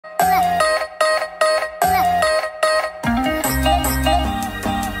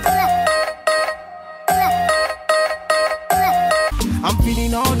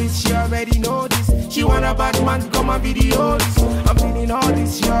and video this. I'm feeling all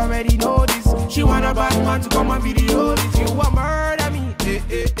this, you already know this. She want a bad man to come and video this. You want murder me, eh,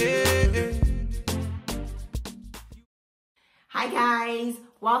 eh, eh, eh. Hi guys,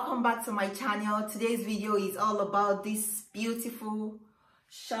 welcome back to my channel. Today's video is all about this beautiful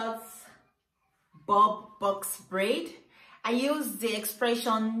short bob box braid. I used the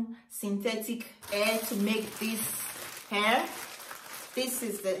expression synthetic hair to make this hair. This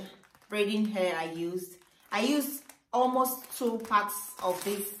is the braiding hair I used. I used almost 2 parts of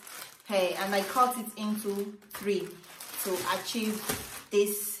this hair and I cut it into 3 to achieve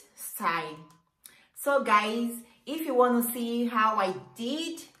this style. So guys, if you want to see how I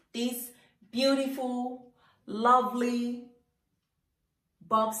did this beautiful, lovely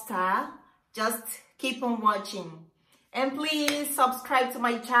bob style, just keep on watching. And please subscribe to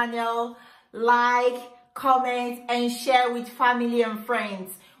my channel, like, comment, and share with family and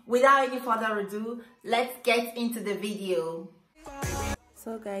friends. Without any further ado, let's get into the video.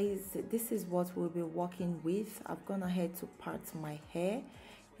 So guys, this is what we'll be working with. I've gone ahead to part my hair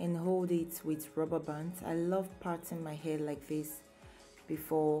and hold it with rubber bands. I love parting my hair like this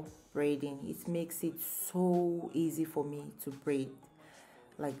before braiding. It makes it so easy for me to braid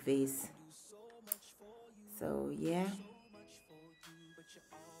like this. So yeah,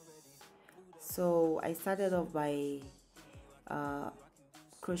 so I started off by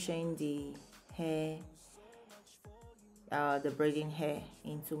crocheting the hair, the braiding hair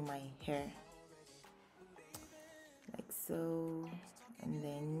into my hair like so, and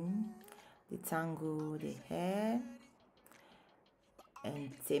then detangle the hair and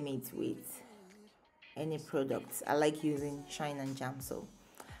tame it with any products. I like using Shine and Jam, so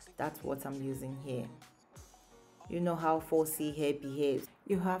that's what I'm using here. You know how 4C hair behaves.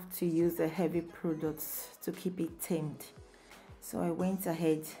 You have to use the heavy products to keep it tamed. So I went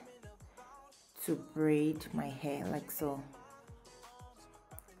ahead to braid my hair like so.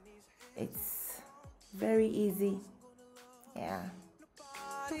 It's very easy. Yeah.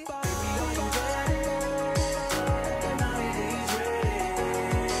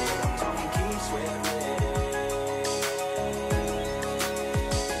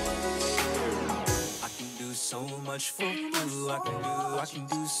 So much for you, I can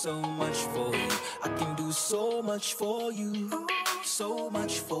do so much for you. I can do so much for you, so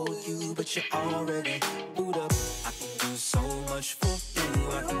much for you, but you're already booed up. I can do so much for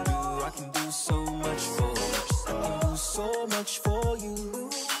you, I can do so much for you. I can do so much for you,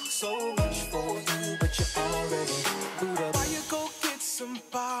 so much for you, but you're already booed up. Why you go get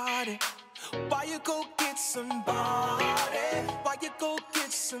somebody? Why you go get somebody? Why you go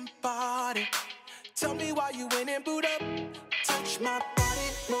get somebody? Tell me why you went and boot up. Touch my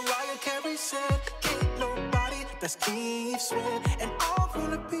body, Mariah Carey said, can't nobody that's keep sweat. And I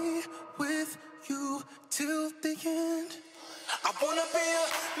wanna be with you till the end. I wanna be a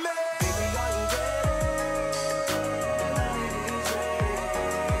man. Baby, are you ready?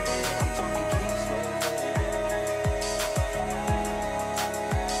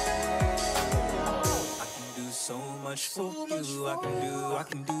 I can do so much for you. I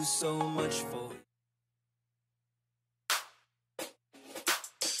can do so much for you.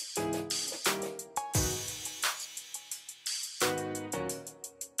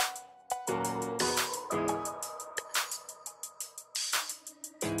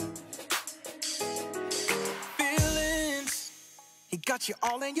 Got you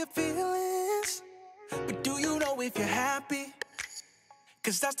all in your feelings, but do you know if you're happy?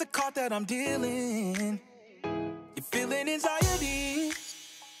 Cause that's the card that I'm dealing. You're feeling anxiety?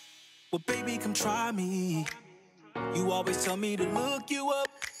 Well baby, come try me. You always tell me to look you up,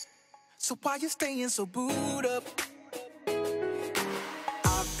 so why you staying so booed up?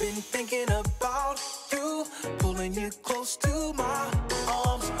 I've been thinking about you, pulling you close to my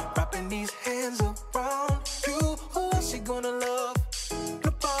arms, wrapping these hands around you. Who else you gonna love?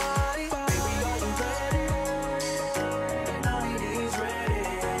 Nobody. Baby, are you ready? Night is ready.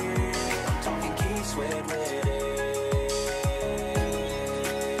 I'm talking Keith Sweat ready.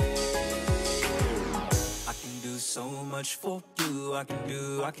 I can do so much for you. I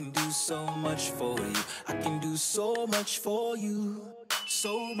can do so much for you. I can do so much for you.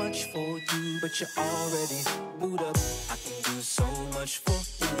 So much for you, but you're already booed up. I can do so much for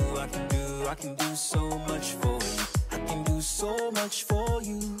you. I can do so much for you. I can do so much for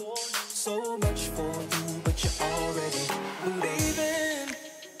you. So much for you, but you're already leaving.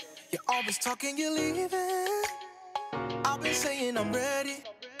 You're always talking, you're leaving. I've been saying I'm ready,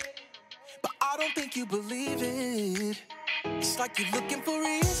 but I don't think you believe it. It's like you're looking for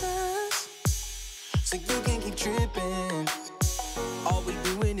reasons so you can keep tripping. All we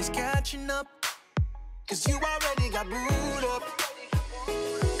doing is catching up. 'cause you already got booed up.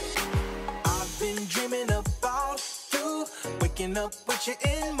 I've been dreaming about you, waking up with you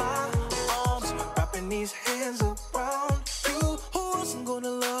in my arms, wrapping these hands around you. Who else I'm gonna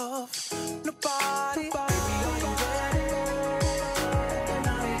love? Nobody. Baby, are you ready?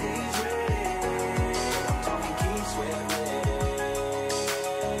 Night ready. I'm talking King Sweat ready.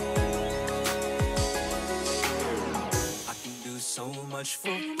 I can do so much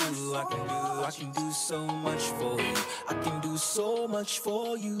for you. I can do so much for you. I can do so much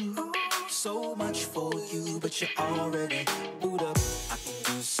for you. So much for you, but you're already booed up. I can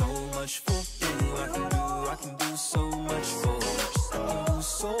do so much for you. I can do so much for you. I can do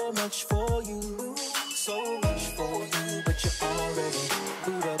so much for you. So much for you, but you're already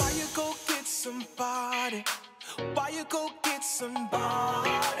booed up. Why you go get somebody? Why you go get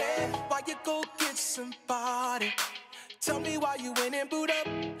somebody? Why you go get somebody? Tell me why you went and boot up.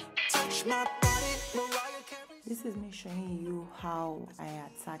 Touch my body, Mariah Carey. This is me showing you how I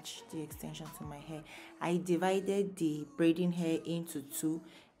attach the extension to my hair. I divided the braiding hair into two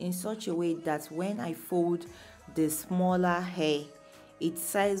in such a way that when I fold the smaller hair, its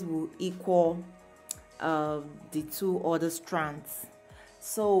size will equal the two other strands.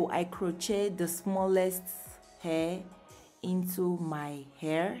 So I crochet the smallest hair into my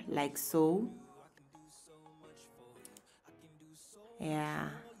hair like so. Yeah,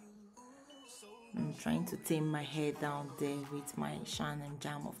 I'm trying to tame my hair down there with my shine and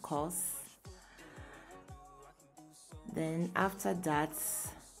jam, of course. Then after that,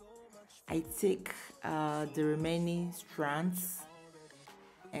 I take the remaining strands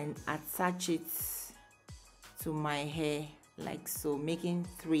and attach it to my hair like so, making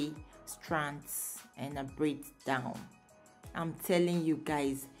 3 strands and a braid down. I'm telling you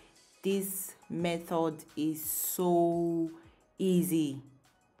guys, this method is so easy,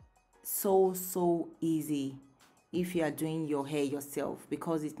 so easy if you are doing your hair yourself,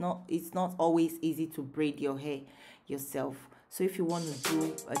 because it's not always easy to braid your hair yourself. So if you want to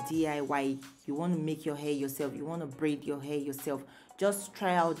do a DIY, you want to make your hair yourself, you want to braid your hair yourself, just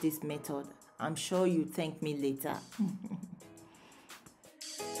try out this method. I'm sure you thank me later.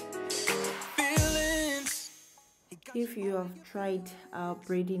 If you have tried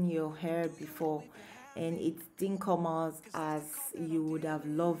braiding your hair before and it didn't come out as you would have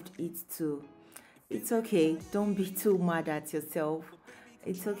loved it to, it's okay. Don't be too mad at yourself.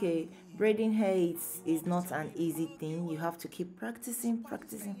 It's okay. Braiding hair is not an easy thing. You have to keep practicing,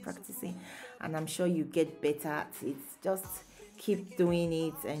 and I'm sure you get better at it. Just keep doing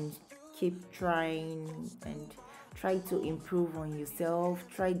it and keep trying and try to improve on yourself.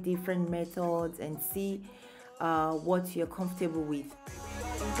 Try different methods and see what you're comfortable with.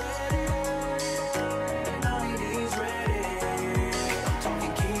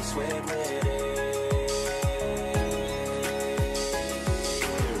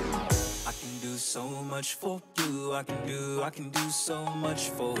 So much for you, I can do so much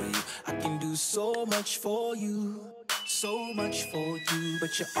for you. I can do so much for you, so much for you,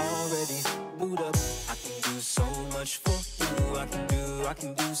 but you're already booed up. I can do so much for you, I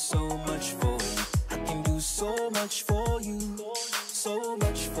can do so much for you. I can do so much for you, so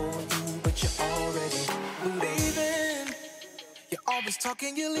much for you, but you're already leaving. You're always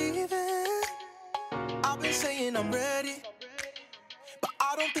talking, you're leaving. I've been saying I'm ready,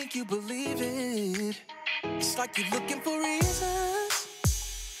 I don't think you believe it. It's like you're looking for reasons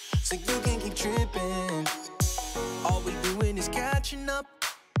so you can keep tripping. All we doing is catching up,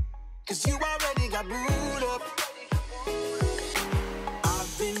 'cause you already got booed up.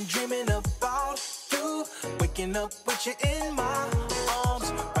 I've been dreaming about you, waking up with you in my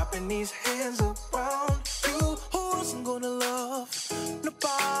arms, wrapping these hands around you. Who else I'm gonna love?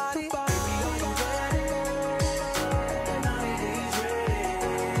 Nobody. Baby, are you ready?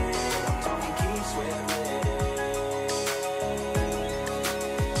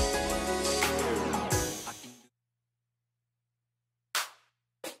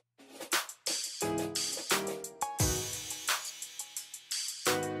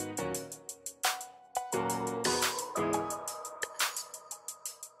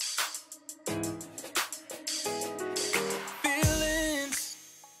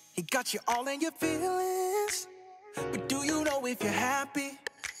 Got you all in your feelings, but do you know if you're happy?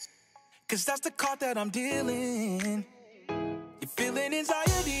 'Cause that's the card that I'm dealing. You're feeling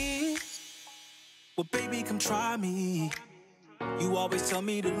anxiety, well baby come try me. You always tell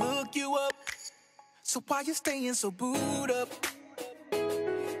me to look you up, so why you staying so booed up?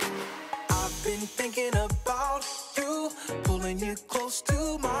 I've been thinking about you, pulling you close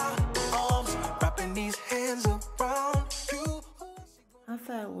to my arms, wrapping these hands around you. After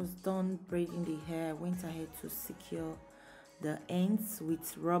after I was done braiding the hair, I went ahead to secure the ends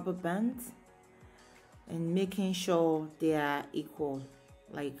with rubber bands and making sure they are equal,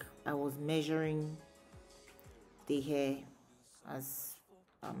 like I was measuring the hair as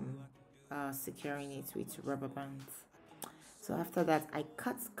securing it with rubber bands. So after that, I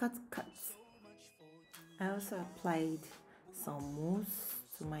cut. I also applied some mousse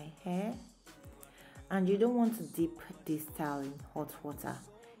to my hair, and you don't want to dip this style in hot water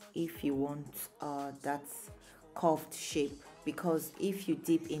if you want that curved shape, because if you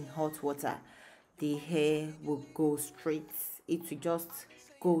dip in hot water, the hair will go straight. It will just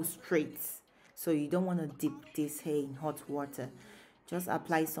go straight. So you don't want to dip this hair in hot water. Just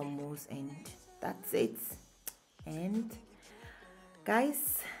apply some mousse and that's it. And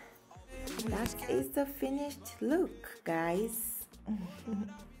guys, that is the finished look, guys.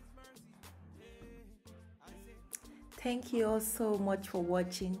 Thank you all so much for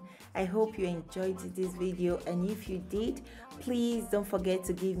watching. I hope you enjoyed this video, and if you did, please don't forget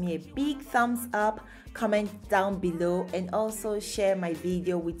to give me a big thumbs up, comment down below, and also share my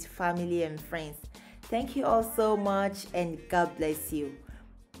video with family and friends. Thank you all so much, and God bless you.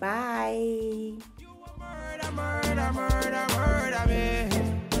 Bye. You a murder, murder, murder, murder me.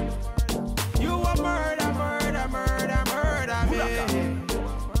 You a murder, murder, murder, murder me.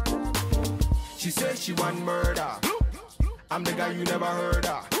 She says she want murder. I'm the guy you never heard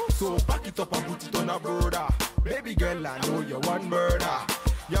of. So back it up and put it on a brother. Baby girl, I know you want murder.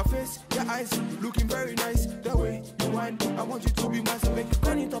 Your face, your eyes, looking very nice. The way you whine, I want you to be mine. So make you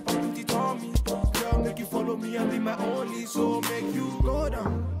turn it up and put it on me. Girl, make you follow me and be my only. So make you go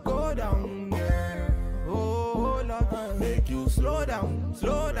down, girl. Oh, Lord, make you slow down,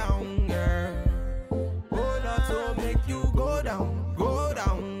 girl. Oh, Lord, so make you go down,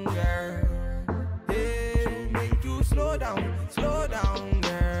 girl. Hey, make you slow down,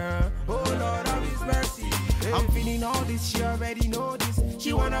 girl. Oh, Lord, have His mercy. Hey. I'm feeling all this, she already know this.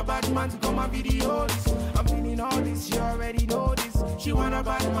 She want a bad man to come and video this. I'm feeling all this, she already know this. She want a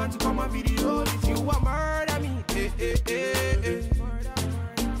bad man to come and video this. You a murder me, eh, eh, eh, eh.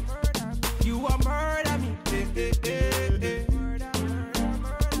 You a murder me, eh, eh, eh, eh.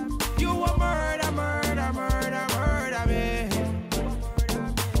 You a murder, murder, murder, murder me.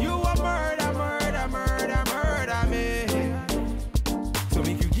 You a murder, murder, murder, murder me. So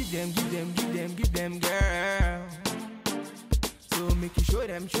make you give them, girl. So make you show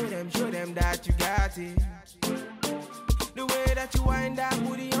them that you got it. The way that you wind that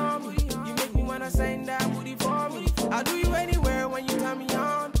booty on me, you make me wanna sign that booty for me. I'll do you anywhere when you turn me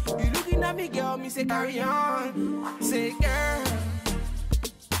on. You looking at me, girl, me say carry on. Say girl,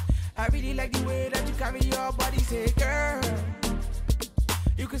 I really like the way that you carry your body. Say girl,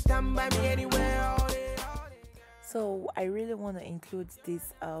 you can stand by me anywhere all day. So I really want to include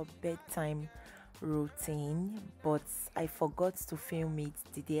this bedtime routine, but I forgot to film it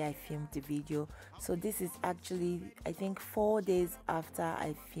the day I filmed the video. So this is actually, I think, 4 days after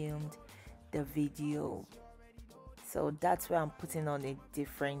I filmed the video. So that's why I'm putting on a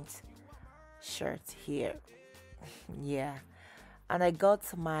different shirt here. Yeah, and I got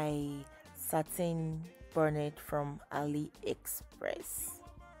my satin bonnet from AliExpress.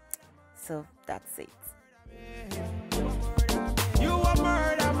 So that's it. You a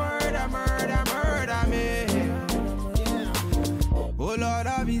murder, murder, murder, murder me. Oh Lord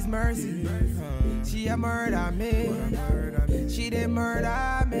of His mercy, she a murder me. She dey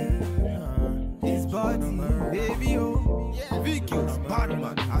murder me. His body, baby oh, Vicky's bad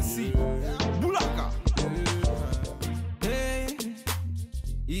man, I see. Bulaka. Hey,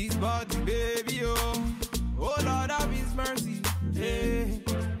 his body, baby oh. Oh Lord of His mercy, hey,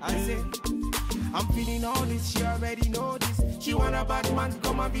 I say. I'm feeling all this, she already know this. She want a bad man to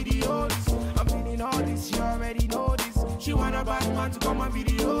come and video this. I'm feeling all this, she already know this. She want a bad man to come and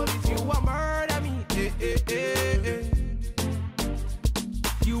video this. You a murder me, eh, eh, eh.